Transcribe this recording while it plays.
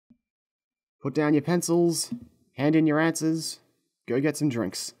Put down your pencils, hand in your answers, go get some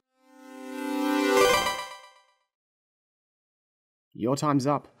drinks. Your time's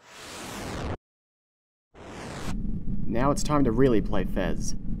up. Now it's time to really play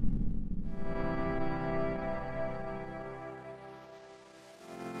Fez.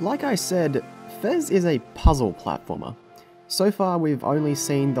 Like I said, Fez is a puzzle platformer. So far we've only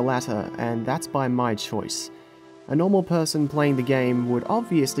seen the latter, and that's by my choice. A normal person playing the game would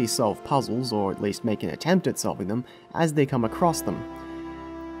obviously solve puzzles, or at least make an attempt at solving them, as they come across them.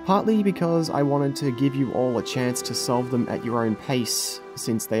 Partly because I wanted to give you all a chance to solve them at your own pace,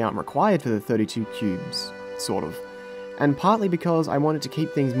 since they aren't required for the 32 cubes, sort of. And partly because I wanted to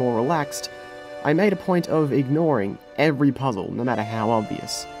keep things more relaxed, I made a point of ignoring every puzzle, no matter how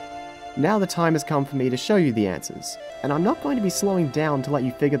obvious. Now the time has come for me to show you the answers, and I'm not going to be slowing down to let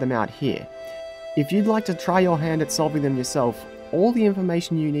you figure them out here. If you'd like to try your hand at solving them yourself, all the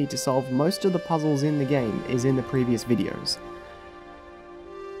information you need to solve most of the puzzles in the game is in the previous videos.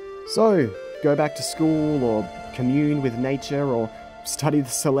 So, go back to school, or commune with nature, or study the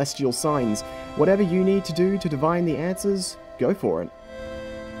celestial signs. Whatever you need to do to divine the answers, go for it.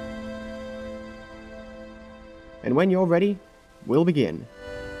 And when you're ready, we'll begin.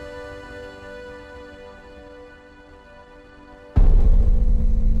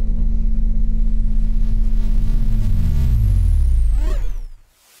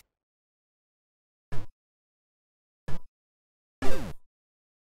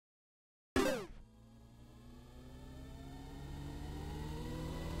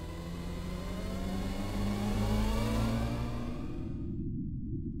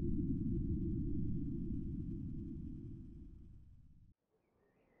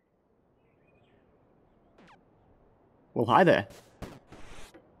 Well, hi there.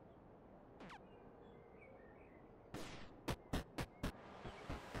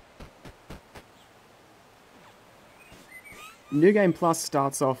 New Game Plus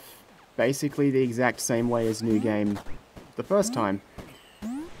starts off basically the exact same way as New Game the first time.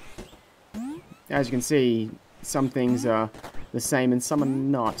 As you can see, some things are the same and some are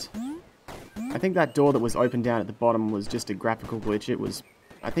not. I think that door that was open down at the bottom was just a graphical glitch.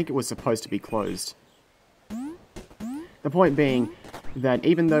 I think it was supposed to be closed. The point being that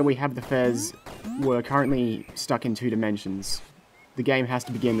even though we have the Fez, we're currently stuck in 2 dimensions. The game has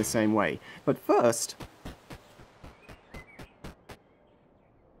to begin the same way. But first...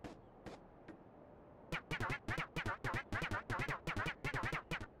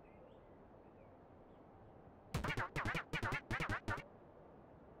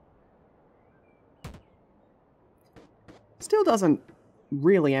 still doesn't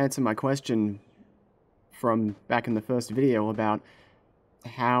really answer my question from back in the first video about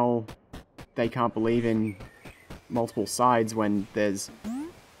how they can't believe in multiple sides when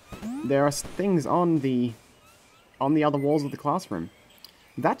there are things on the other walls of the classroom.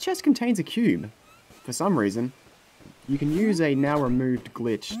 That chest contains a cube, for some reason. You can use a now removed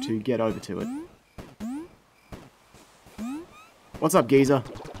glitch to get over to it. What's up, geezer?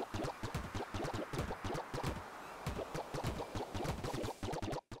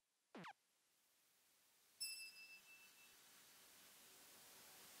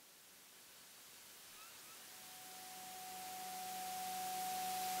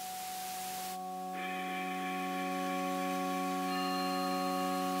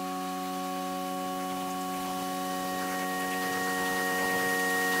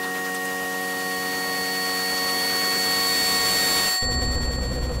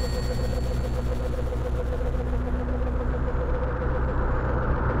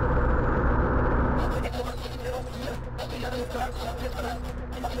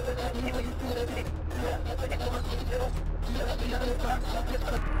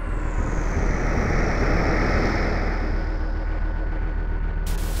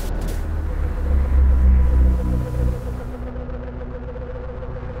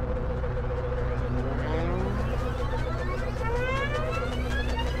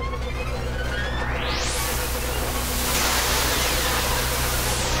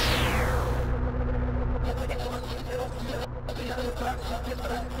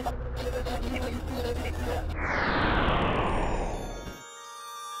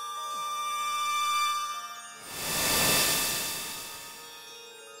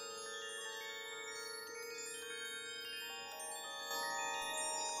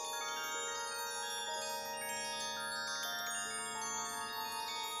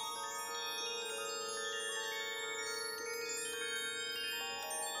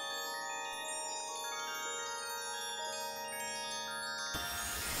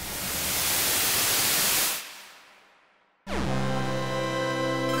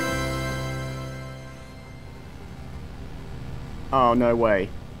 Oh, no way.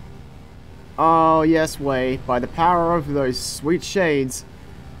 Oh, yes way. By the power of those sweet shades,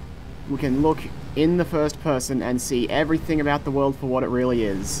 we can look in the first person and see everything about the world for what it really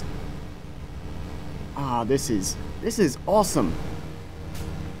is. Ah, this is awesome.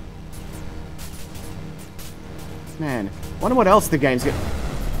 Man, wonder what else the game's got.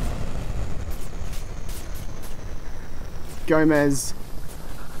 Gomez,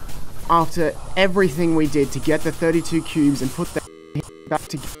 after everything we did to get the 32 cubes and put that back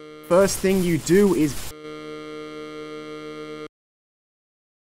together, first thing you do is...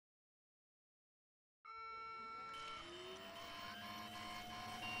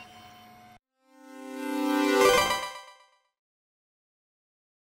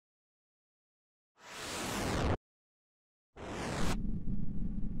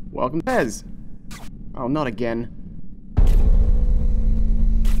 Welcome, Fez. Oh, not again.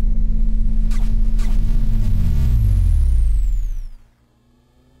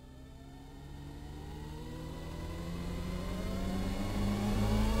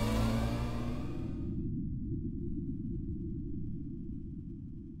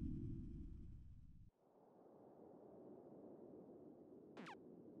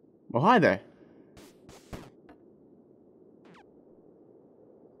 Well, hi there.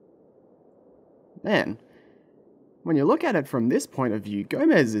 Man, when you look at it from this point of view,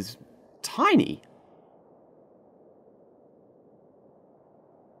 Gomez is tiny.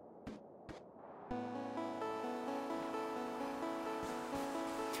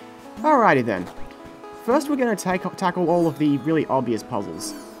 Alrighty then. First we're going to tackle all of the really obvious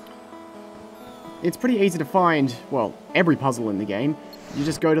puzzles. It's pretty easy to find, well, every puzzle in the game. You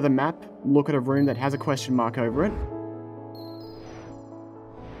just go to the map, look at a room that has a question mark over it.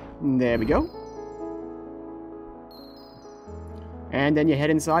 There we go. And then you head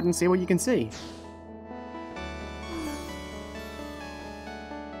inside and see what you can see.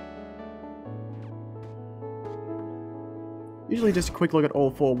 Usually just a quick look at all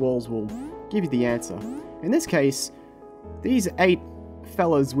 4 walls will give you the answer. In this case, these 8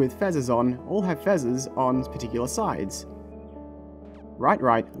 fellas with fezzes on all have fezzes on particular sides. Right,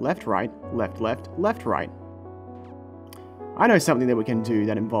 left, left, left, right. I know something that we can do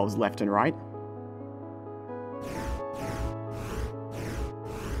that involves left and right.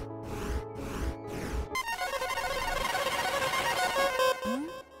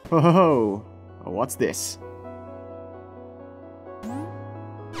 Oh, what's this?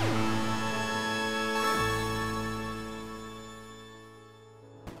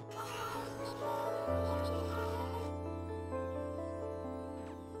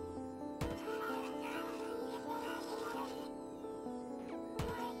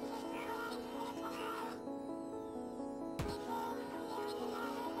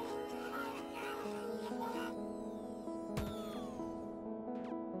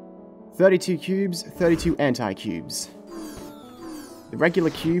 "32 cubes, 32 anti-cubes. The regular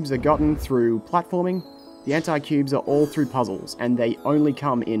cubes are gotten through platforming, the anti-cubes are all through puzzles, and they only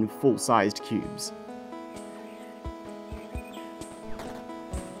come in full-sized cubes.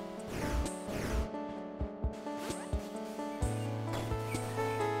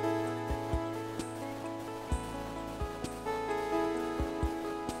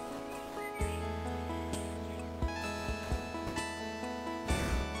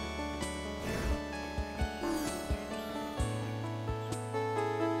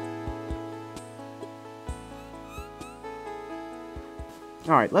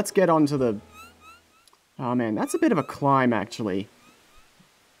 Alright, let's get on to the... Oh man, that's a bit of a climb, actually.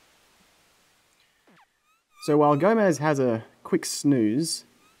 So while Gomez has a quick snooze,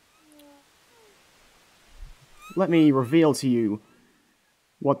 let me reveal to you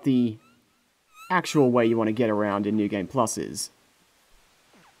what the actual way you want to get around in New Game Plus is.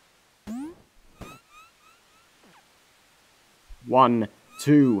 One,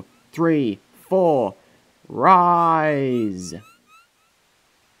 two, three, four, rise!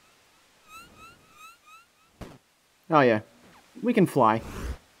 Oh yeah, we can fly.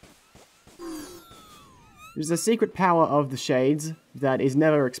 There's a secret power of the shades that is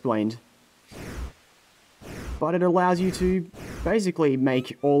never explained. But it allows you to basically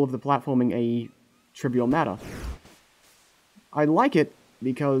make all of the platforming a trivial matter. I like it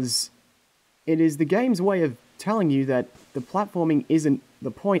because it is the game's way of telling you that the platforming isn't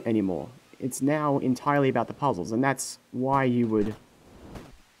the point anymore. It's now entirely about the puzzles, and that's why you would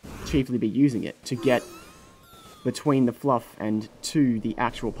chiefly be using it, to get between the fluff and to the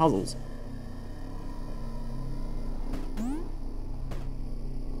actual puzzles.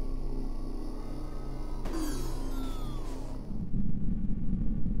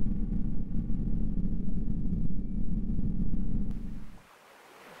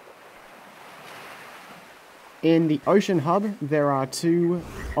 In the Ocean Hub, there are two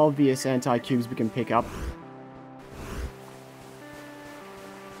obvious anti-cubes we can pick up.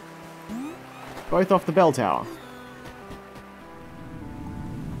 Both off the bell tower.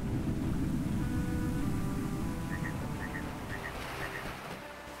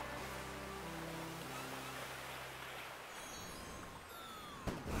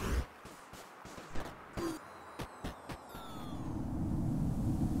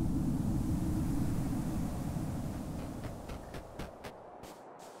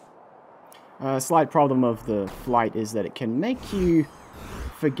 A slight problem of the flight is that it can make you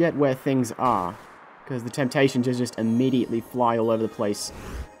forget where things are, because the temptation to just immediately fly all over the place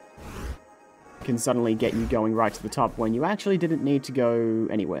can suddenly get you going right to the top when you actually didn't need to go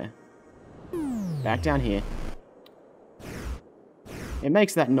anywhere. Back down here. It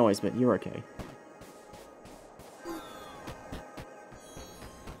makes that noise, but you're okay.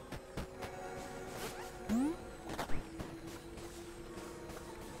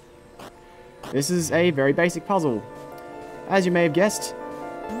 This is a very basic puzzle. As you may have guessed,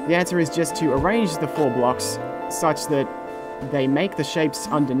 the answer is just to arrange the 4 blocks such that they make the shapes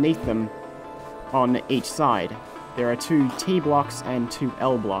underneath them on each side. There are 2 T blocks and 2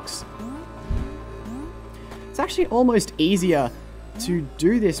 L blocks. It's actually almost easier to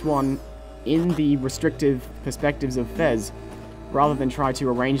do this one in the restrictive perspectives of Fez, rather than try to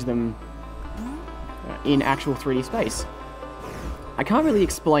arrange them in actual 3D space. I can't really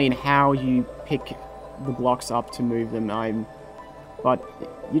explain how you pick the blocks up to move them, but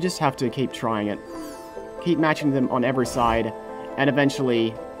you just have to keep trying it. Keep matching them on every side, and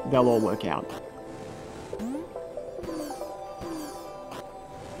eventually they'll all work out.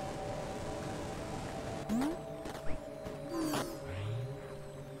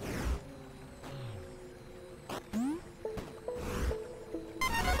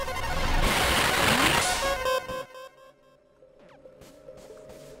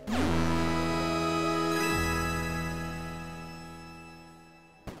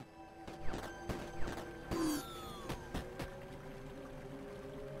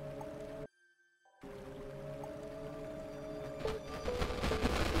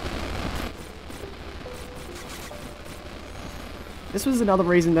 This was another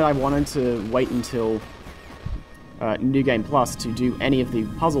reason that I wanted to wait until New Game Plus to do any of the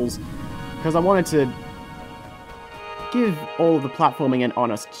puzzles, because I wanted to give all of the platforming an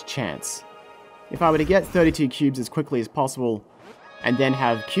honest chance. If I were to get 32 cubes as quickly as possible, and then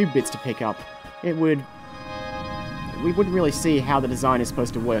have cube bits to pick up, we wouldn't really see how the design is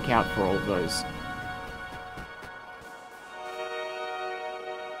supposed to work out for all of those.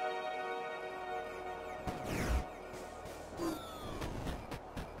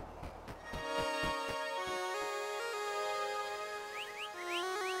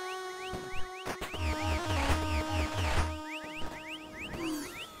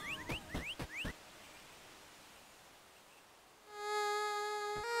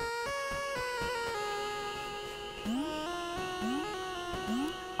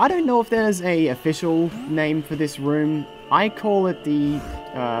 I don't know if there's a official name for this room. I call it the,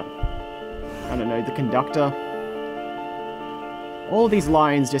 I don't know, the conductor. All of these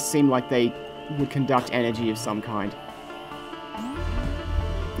lines just seem like they would conduct energy of some kind.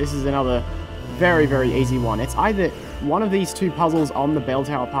 This is another very, very easy one. It's either one of these 2 puzzles on the bell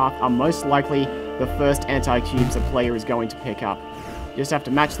tower path are most likely the first anti-cubes a player is going to pick up. You just have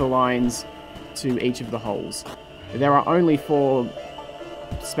to match the lines to each of the holes. There are only 4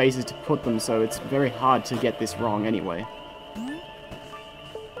 spaces to put them, so it's very hard to get this wrong anyway.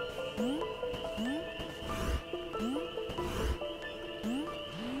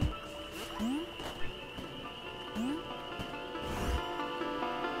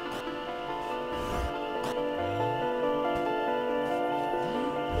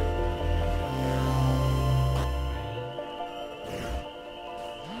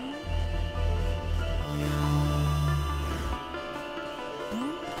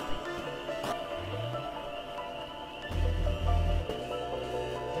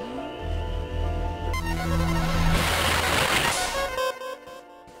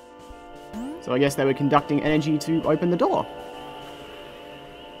 So I guess they were conducting energy to open the door.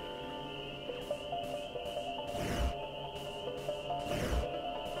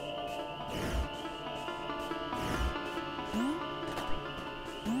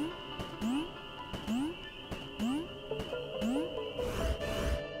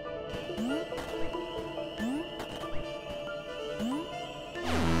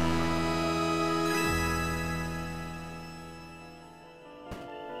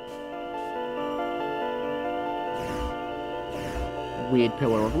 Weird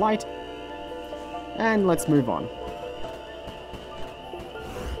pillar of light. And let's move on.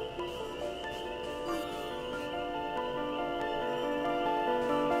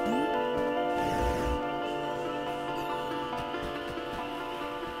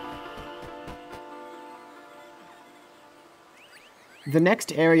 The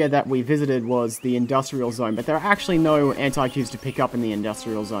next area that we visited was the industrial zone, but there are actually no anti-cues to pick up in the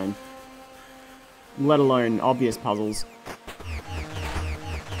industrial zone, let alone obvious puzzles.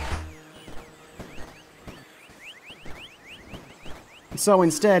 So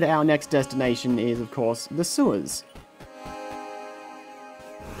instead, our next destination is, of course, the sewers.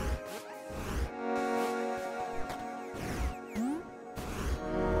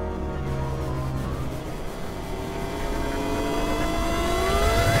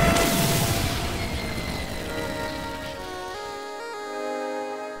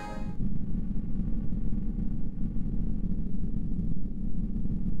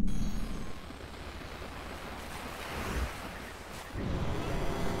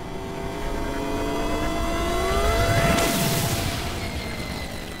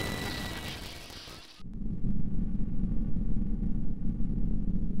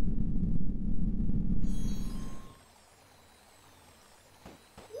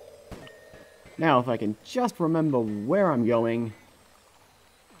 Now, if I can just remember where I'm going.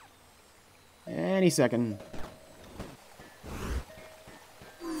 Any second.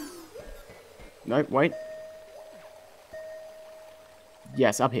 Nope, wait.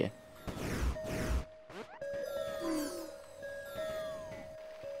 Yes, up here.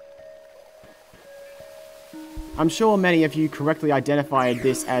 I'm sure many of you correctly identified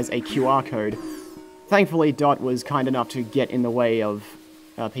this as a QR code. Thankfully, Dot was kind enough to get in the way of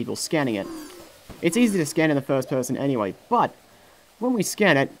people scanning it. It's easy to scan in the first person anyway, but when we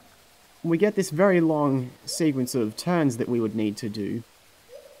scan it, we get this very long sequence of turns that we would need to do.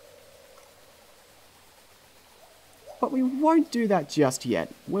 But we won't do that just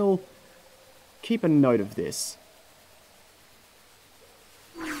yet. We'll keep a note of this.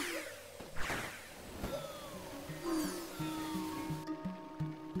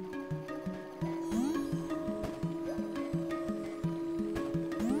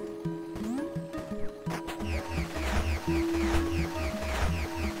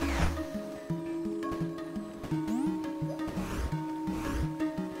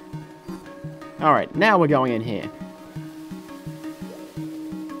 Alright, now we're going in here.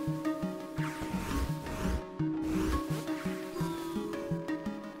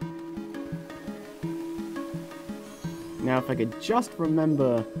 Now if I could just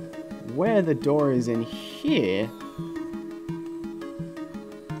remember where the door is in here...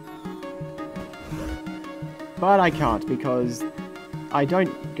 But I can't, because I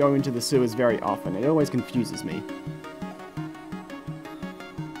don't go into the sewers very often. It always confuses me.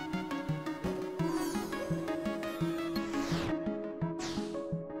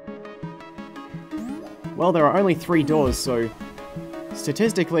 Well, there are only 3 doors, so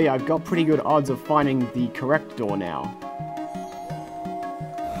statistically I've got pretty good odds of finding the correct door now.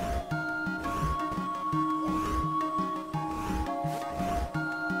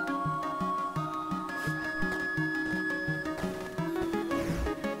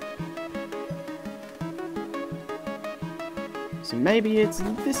 So maybe it's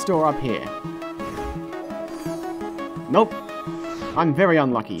this door up here. Nope. I'm very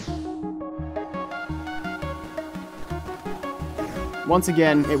unlucky. Once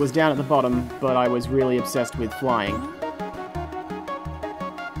again, it was down at the bottom, but I was really obsessed with flying.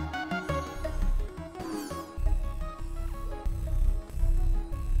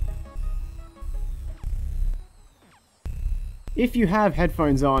 If you have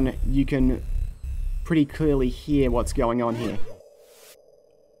headphones on, you can pretty clearly hear what's going on here.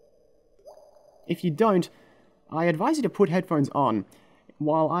 If you don't, I advise you to put headphones on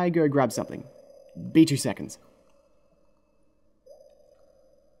while I go grab something. Be 2 seconds.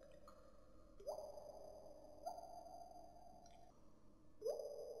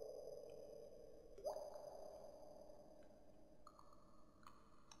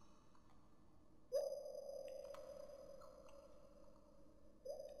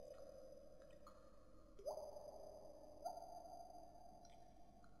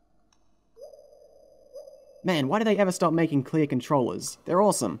 Man, why do they ever stop making clear controllers? They're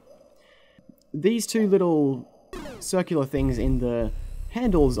awesome. These 2 little circular things in the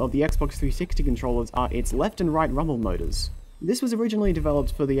handles of the Xbox 360 controllers are its left and right rumble motors. This was originally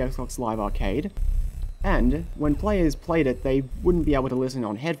developed for the Xbox Live Arcade, and when players played it, they wouldn't be able to listen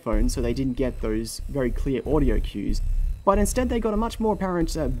on headphones, so they didn't get those very clear audio cues, but instead they got a much more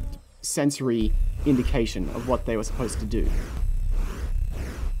apparent sensory indication of what they were supposed to do.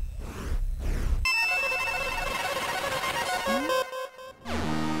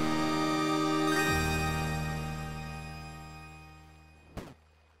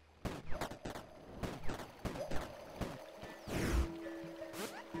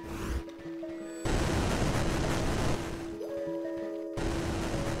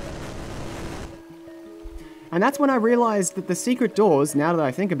 And that's when I realized that the secret doors, now that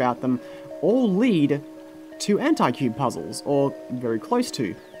I think about them, all lead to anti-cube puzzles, or very close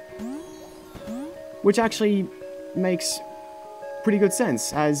to. Which actually makes pretty good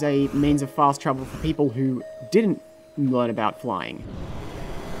sense as a means of fast travel for people who didn't learn about flying.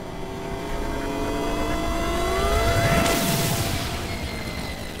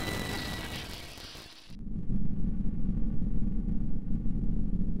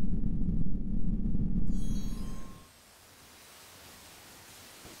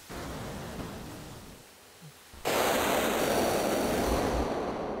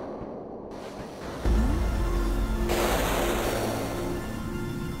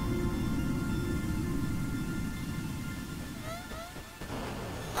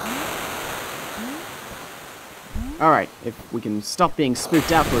 Alright, if we can stop being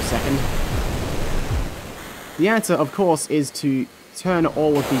spooked out for a second. The answer, of course, is to turn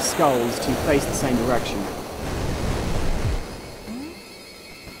all of these skulls to face the same direction.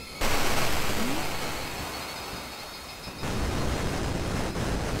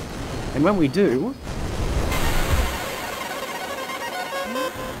 And when we do,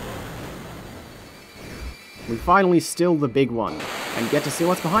 we finally still the big one, and get to see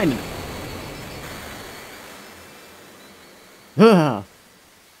what's behind it. Ugh.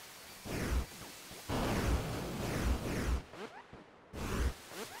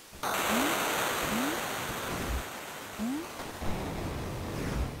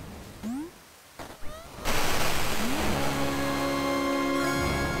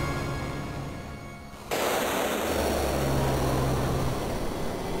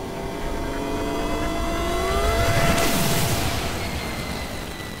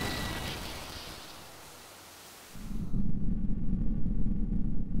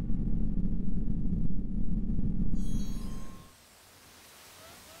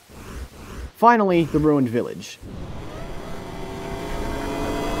 Finally, the ruined village.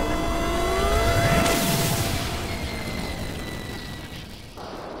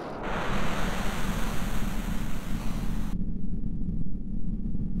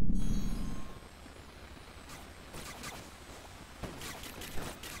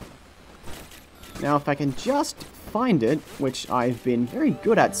 Now, if I can just find it, which I've been very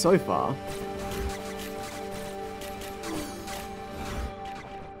good at so far.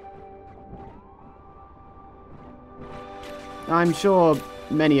 I'm sure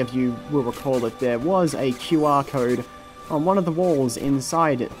many of you will recall that there was a QR code on one of the walls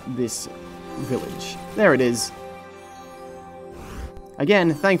inside this village. There it is.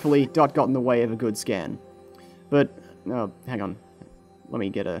 Again, thankfully, Dot got in the way of a good scan. But, oh, hang on. Let me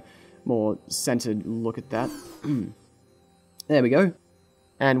get a more centered look at that. There we go.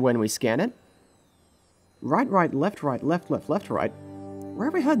 And when we scan it, right, left, left, left, right. Where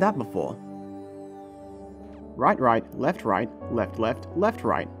have I heard that before? Right, left, left, left,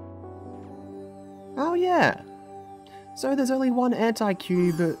 right. Oh yeah. So there's only one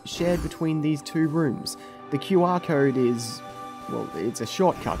anti-cube shared between these two rooms. The QR code is, well, it's a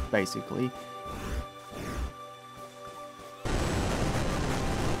shortcut, basically.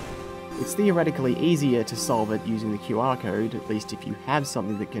 It's theoretically easier to solve it using the QR code, at least if you have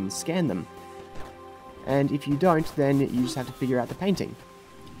something that can scan them. And if you don't, then you just have to figure out the painting.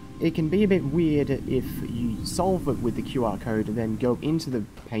 It can be a bit weird if you solve it with the QR code and then go into the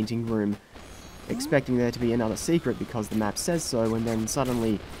painting room expecting there to be another secret because the map says so, and then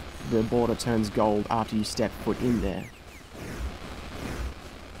suddenly the border turns gold after you step foot in there.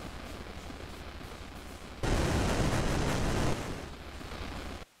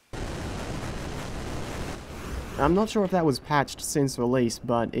 I'm not sure if that was patched since release,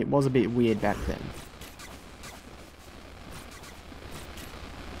 but it was a bit weird back then.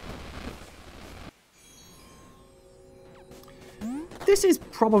 This is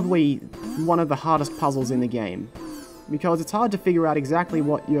probably one of the hardest puzzles in the game, because it's hard to figure out exactly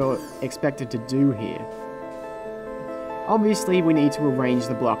what you're expected to do here. Obviously, we need to arrange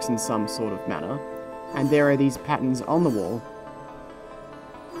the blocks in some sort of manner, and there are these patterns on the wall.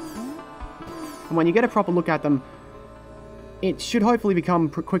 And when you get a proper look at them, it should hopefully become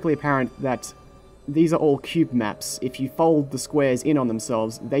quickly apparent that these are all cube maps. If you fold the squares in on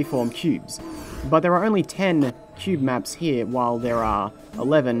themselves, they form cubes. But there are only 10 cube maps here, while there are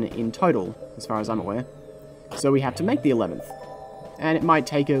 11 in total, as far as I'm aware. So we have to make the 11th. And it might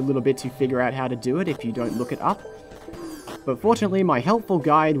take a little bit to figure out how to do it if you don't look it up. But fortunately, my helpful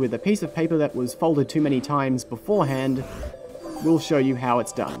guide with a piece of paper that was folded too many times beforehand will show you how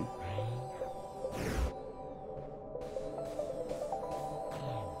it's done.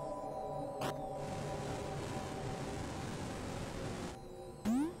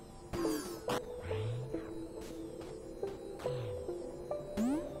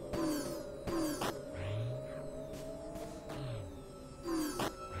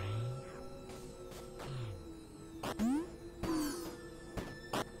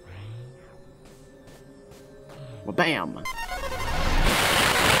 Bam!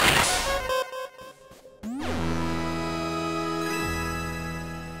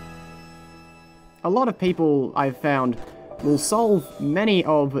 A lot of people, I've found, will solve many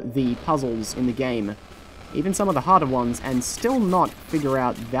of the puzzles in the game, even some of the harder ones, and still not figure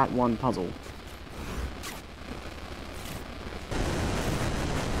out that one puzzle.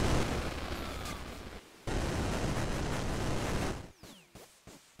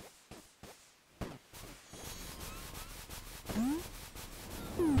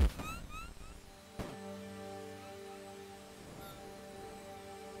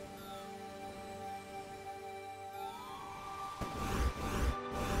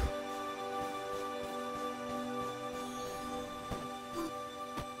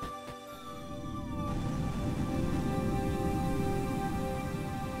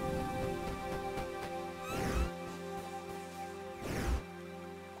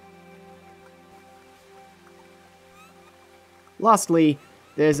 Lastly,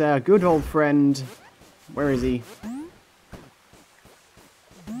 there's our good old friend... Where is he?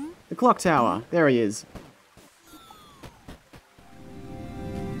 The clock tower. There he is.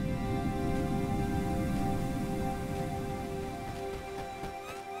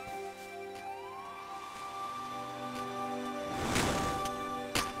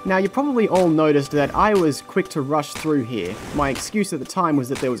 Now, you probably all noticed that I was quick to rush through here. My excuse at the time was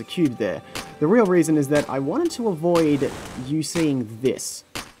that there was a cube there. The real reason is that I wanted to avoid you seeing this.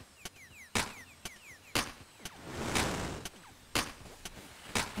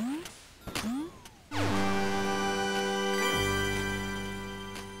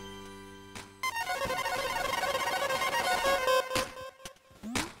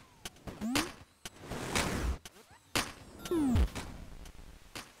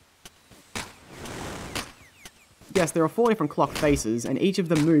 Yes, there are 4 different clock faces, and each of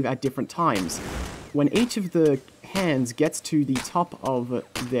them move at different times. When each of the hands gets to the top of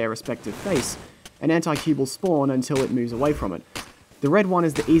their respective face, an anti-cube will spawn until it moves away from it. The red one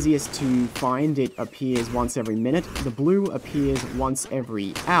is the easiest to find. It appears once every minute. The blue appears once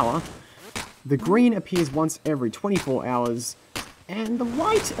every hour. The green appears once every 24 hours. And the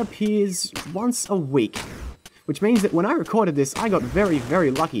white appears once a week. Which means that when I recorded this, I got very,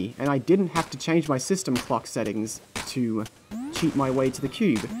 very lucky, and I didn't have to change my system clock settings to cheat my way to the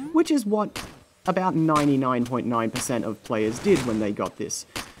cube, which is what about 99.9% of players did when they got this,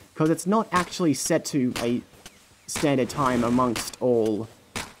 because it's not actually set to a standard time amongst all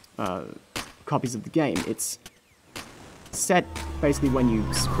copies of the game. It's set basically when you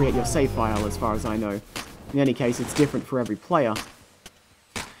create your save file, as far as I know. In any case, it's different for every player.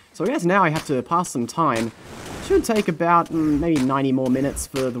 So I guess now I have to pass some time. Should take about maybe 90 more minutes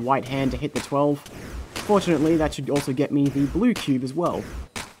for the white hand to hit the 12. Fortunately, that should also get me the blue cube as well.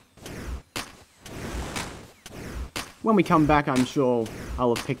 When we come back, I'm sure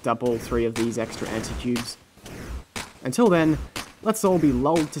I'll have picked up all 3 of these extra anti-cubes. Until then, let's all be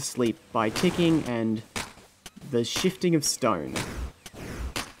lulled to sleep by ticking and the shifting of stone.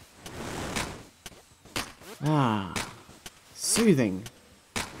 Ah, soothing.